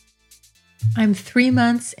I'm 3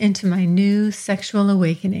 months into my new sexual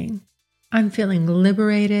awakening. I'm feeling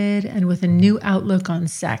liberated and with a new outlook on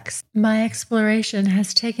sex. My exploration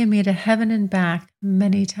has taken me to heaven and back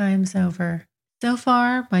many times over. So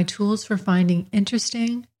far, my tools for finding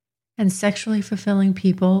interesting and sexually fulfilling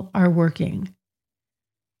people are working.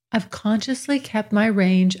 I've consciously kept my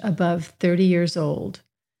range above 30 years old,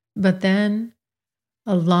 but then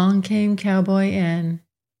along came Cowboy N.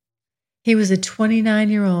 He was a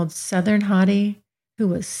 29-year-old Southern hottie who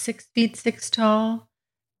was 6'6" tall,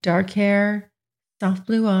 dark hair, soft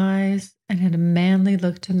blue eyes, and had a manly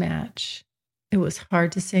look to match. It was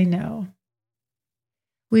hard to say no.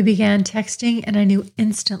 We began texting, and I knew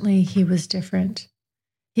instantly he was different.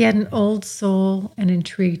 He had an old soul and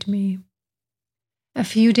intrigued me. A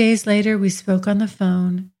few days later, we spoke on the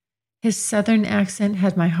phone. His Southern accent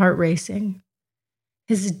had my heart racing.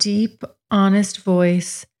 His deep, honest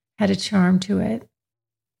voice had a charm to it,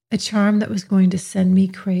 a charm that was going to send me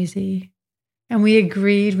crazy. And we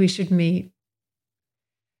agreed we should meet.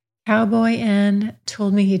 Cowboy N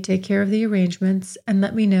told me he'd take care of the arrangements and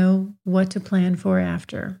let me know what to plan for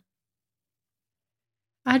after.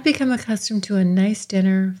 I'd become accustomed to a nice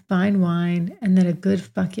dinner, fine wine, and then a good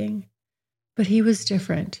fucking. But he was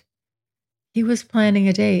different. He was planning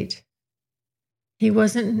a date. He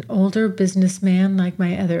wasn't an older businessman like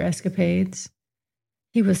my other escapades.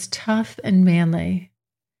 He was tough and manly.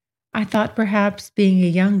 I thought perhaps being a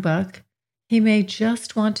young buck, he may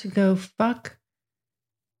just want to go fuck,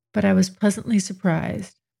 but I was pleasantly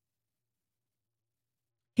surprised.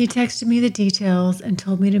 He texted me the details and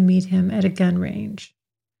told me to meet him at a gun range.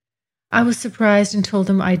 I was surprised and told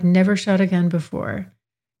him I'd never shot a gun before,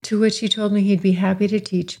 to which he told me he'd be happy to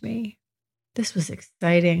teach me. This was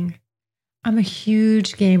exciting. I'm a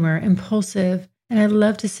huge gamer, impulsive, and I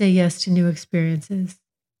love to say yes to new experiences.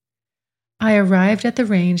 I arrived at the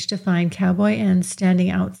range to find Cowboy N standing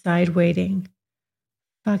outside waiting.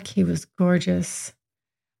 Fuck, he was gorgeous.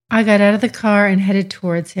 I got out of the car and headed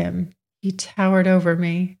towards him. He towered over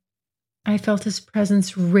me. I felt his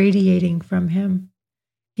presence radiating from him.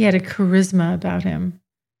 He had a charisma about him.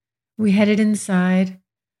 We headed inside.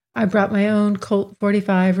 I brought my own Colt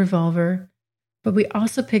 .45 revolver, but we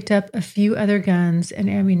also picked up a few other guns and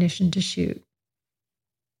ammunition to shoot.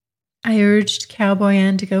 I urged Cowboy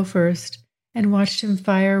N to go first and watched him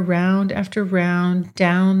fire round after round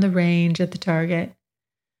down the range at the target.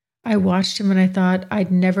 I watched him and I thought,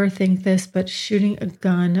 I'd never think this, but shooting a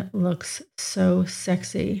gun looks so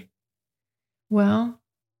sexy. Well,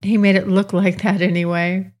 he made it look like that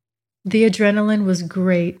anyway. The adrenaline was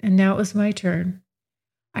great, and now it was my turn.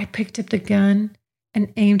 I picked up the gun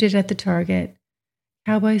and aimed it at the target.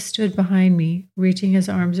 Cowboy stood behind me, reaching his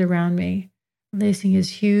arms around me, lacing his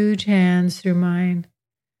huge hands through mine.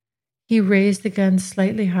 He raised the gun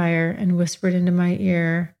slightly higher and whispered into my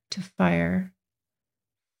ear to fire.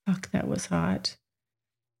 Fuck, that was hot.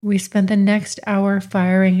 We spent the next hour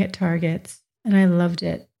firing at targets, and I loved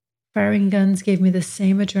it. Firing guns gave me the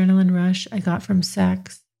same adrenaline rush I got from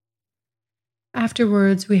sex.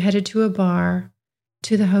 Afterwards, we headed to a bar,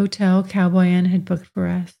 to the hotel Cowboy N had booked for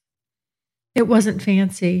us. It wasn't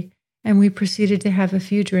fancy, and we proceeded to have a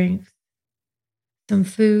few drinks, some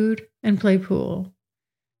food, and play pool.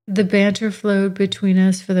 The banter flowed between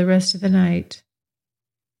us for the rest of the night.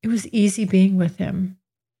 It was easy being with him.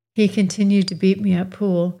 He continued to beat me at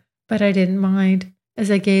pool, but I didn't mind,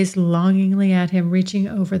 as I gazed longingly at him reaching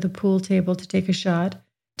over the pool table to take a shot,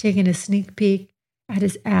 taking a sneak peek at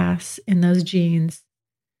his ass in those jeans.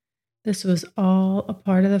 This was all a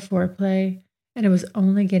part of the foreplay, and it was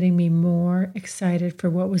only getting me more excited for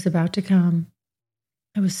what was about to come.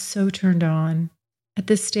 I was so turned on. At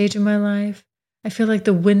this stage of my life, I feel like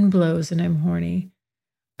the wind blows and I'm horny.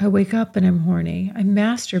 I wake up and I'm horny. I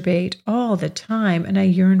masturbate all the time and I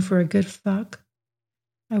yearn for a good fuck.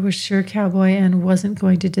 I was sure Cowboy N wasn't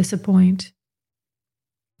going to disappoint.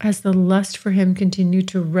 As the lust for him continued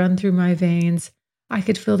to run through my veins, I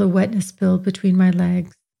could feel the wetness build between my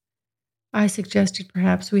legs. I suggested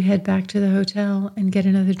perhaps we head back to the hotel and get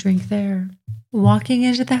another drink there. Walking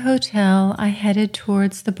into the hotel, I headed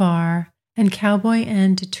towards the bar, and Cowboy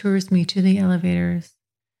N detours me to the elevators.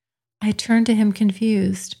 I turn to him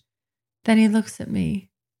confused. Then he looks at me,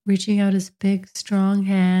 reaching out his big, strong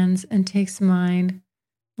hands and takes mine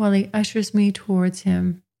while he ushers me towards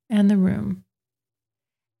him and the room.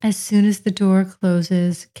 As soon as the door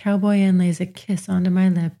closes, Cowboy N lays a kiss onto my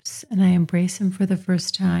lips, and I embrace him for the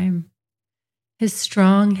first time. His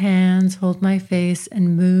strong hands hold my face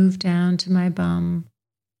and move down to my bum.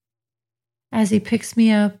 As he picks me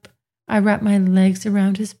up, I wrap my legs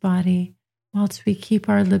around his body whilst we keep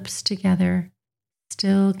our lips together,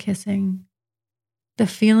 still kissing. The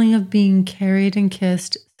feeling of being carried and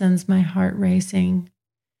kissed sends my heart racing.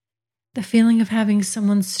 The feeling of having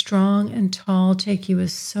someone strong and tall take you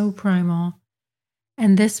is so primal,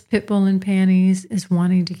 and this pitbull in panties is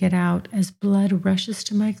wanting to get out as blood rushes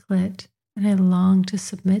to my clit and I long to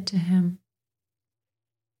submit to him.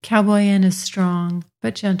 Cowboy N is strong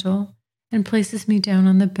but gentle and places me down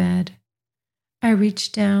on the bed. I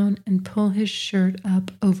reach down and pull his shirt up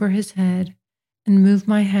over his head and move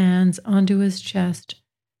my hands onto his chest,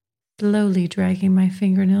 slowly dragging my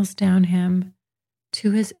fingernails down him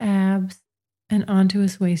to his abs and onto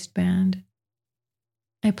his waistband.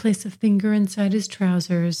 I place a finger inside his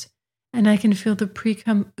trousers, and I can feel the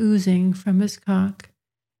pre-cum oozing from his cock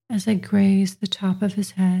as I graze the top of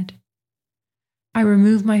his head. I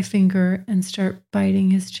remove my finger and start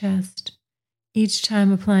biting his chest, each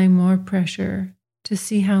time applying more pressure to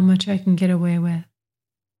see how much I can get away with.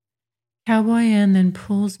 Cowboy N then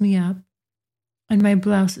pulls me up, and my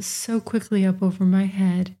blouse is so quickly up over my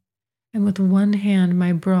head, and with one hand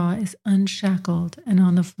my bra is unshackled and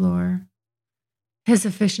on the floor. His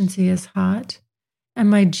efficiency is hot,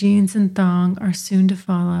 and my jeans and thong are soon to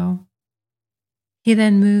follow. He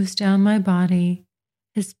then moves down my body,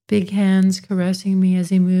 his big hands caressing me as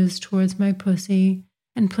he moves towards my pussy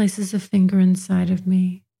and places a finger inside of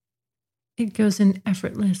me. It goes in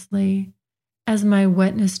effortlessly as my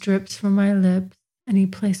wetness drips from my lips, and he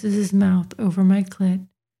places his mouth over my clit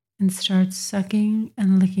and starts sucking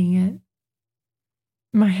and licking it.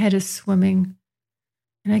 My head is swimming,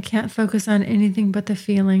 and I can't focus on anything but the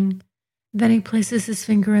feeling. Then he places his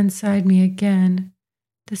finger inside me again,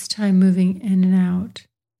 this time moving in and out.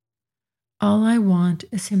 All I want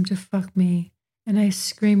is him to fuck me, and I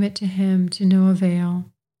scream it to him to no avail.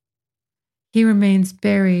 He remains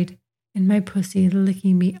buried in my pussy,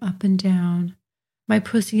 licking me up and down. My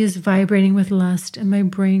pussy is vibrating with lust, and my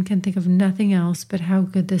brain can think of nothing else but how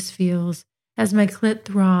good this feels as my clit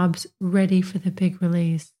throbs, ready for the big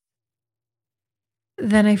release.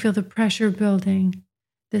 Then I feel the pressure building.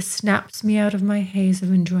 This snaps me out of my haze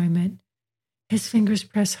of enjoyment. His fingers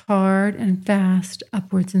press hard and fast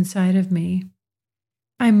upwards inside of me.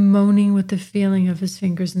 I'm moaning with the feeling of his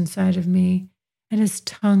fingers inside of me and his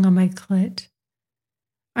tongue on my clit.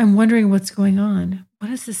 I'm wondering what's going on. What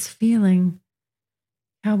is this feeling?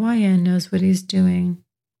 Cowboy N knows what he's doing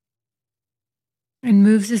and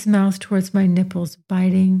moves his mouth towards my nipples,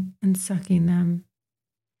 biting and sucking them.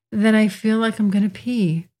 Then I feel like I'm going to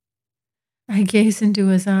pee. I gaze into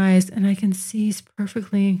his eyes, and I can see he's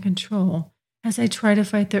perfectly in control as I try to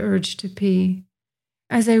fight the urge to pee.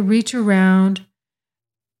 As I reach around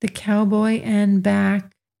the Cowboy N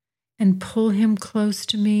back and pull him close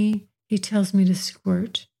to me, he tells me to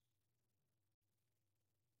squirt.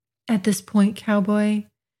 At this point, Cowboy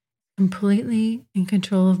completely in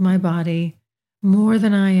control of my body, more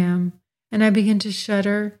than I am, and I begin to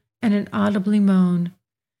shudder and an audibly moan.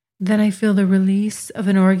 Then I feel the release of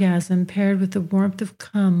an orgasm paired with the warmth of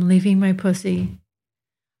cum leaving my pussy.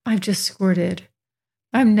 I've just squirted.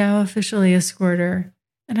 I'm now officially a squirter,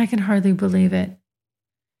 and I can hardly believe it.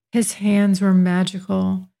 His hands were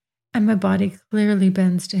magical, and my body clearly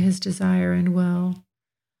bends to his desire and will.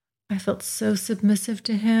 I felt so submissive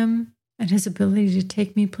to him and his ability to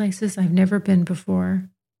take me places I've never been before.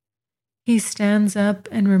 He stands up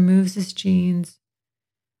and removes his jeans,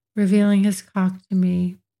 revealing his cock to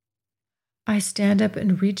me. I stand up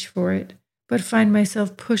and reach for it, but find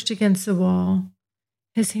myself pushed against the wall.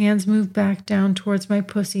 His hands move back down towards my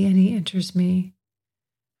pussy and he enters me.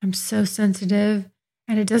 I'm so sensitive,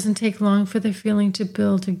 and it doesn't take long for the feeling to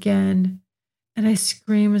build again, and I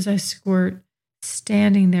scream as I squirt,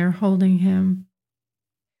 standing there holding him.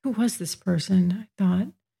 Who was this person, I thought,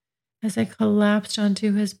 as I collapsed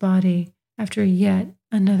onto his body after yet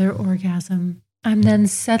another orgasm. I'm then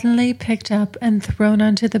suddenly picked up and thrown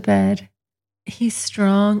onto the bed. He's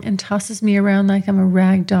strong and tosses me around like I'm a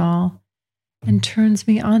rag doll and turns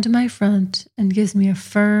me onto my front and gives me a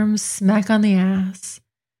firm smack on the ass,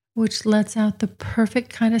 which lets out the perfect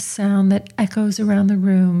kind of sound that echoes around the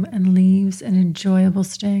room and leaves an enjoyable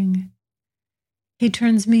sting. He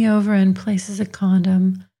turns me over and places a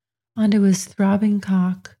condom onto his throbbing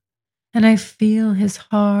cock, and I feel his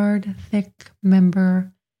hard, thick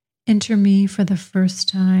member enter me for the first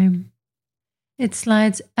time. It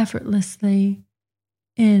slides effortlessly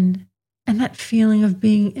in, and that feeling of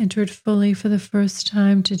being entered fully for the first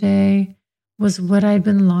time today was what I'd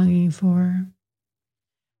been longing for.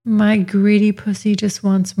 My greedy pussy just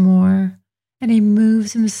wants more, and he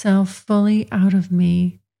moves himself fully out of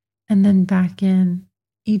me and then back in,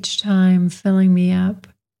 each time filling me up.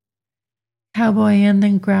 Cowboy N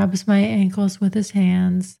then grabs my ankles with his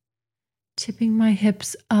hands, tipping my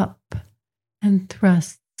hips up and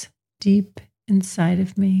thrusts deep inside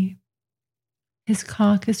of me. His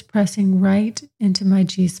cock is pressing right into my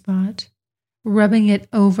G-spot, rubbing it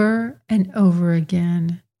over and over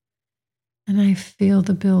again. And I feel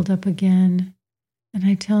the build-up again, and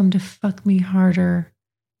I tell him to fuck me harder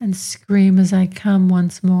and scream as I come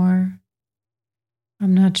once more.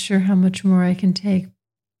 I'm not sure how much more I can take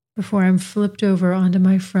before I'm flipped over onto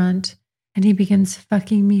my front, and he begins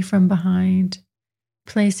fucking me from behind,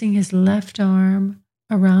 placing his left arm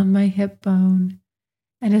around my hip bone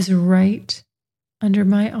and his right under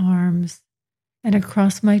my arms and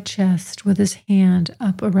across my chest with his hand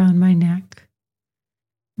up around my neck.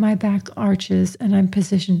 My back arches and I'm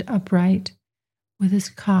positioned upright with his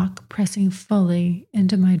cock pressing fully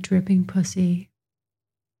into my dripping pussy.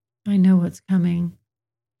 I know what's coming.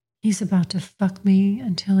 He's about to fuck me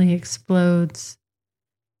until he explodes.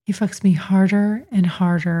 He fucks me harder and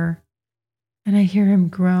harder, and I hear him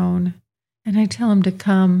groan, and I tell him to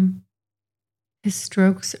come. His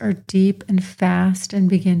strokes are deep and fast and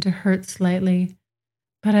begin to hurt slightly,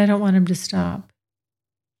 but I don't want him to stop.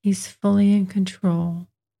 He's fully in control.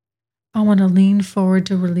 I want to lean forward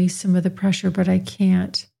to release some of the pressure, but I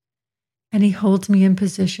can't. And he holds me in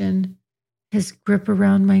position. His grip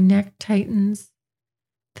around my neck tightens.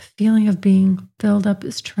 The feeling of being filled up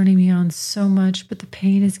is turning me on so much, but the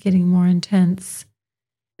pain is getting more intense.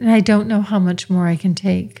 And I don't know how much more I can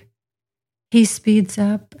take. He speeds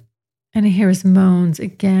up, and I hear his moans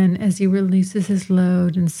again as he releases his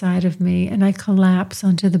load inside of me, and I collapse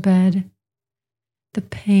onto the bed. The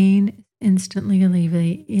pain is instantly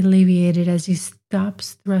alleviated as he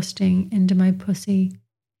stops thrusting into my pussy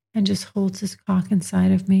and just holds his cock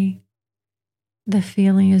inside of me. The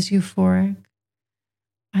feeling is euphoric.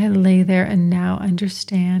 I lay there and now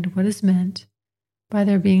understand what is meant by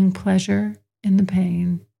there being pleasure in the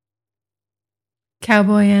pain.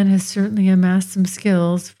 Cowboy Ann has certainly amassed some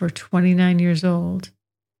skills for 29 years old,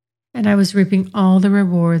 and I was reaping all the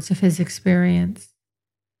rewards of his experience.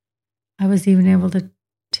 I was even able to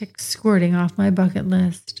tick squirting off my bucket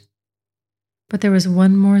list. But there was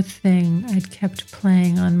one more thing I'd kept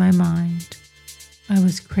playing on my mind. I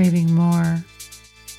was craving more.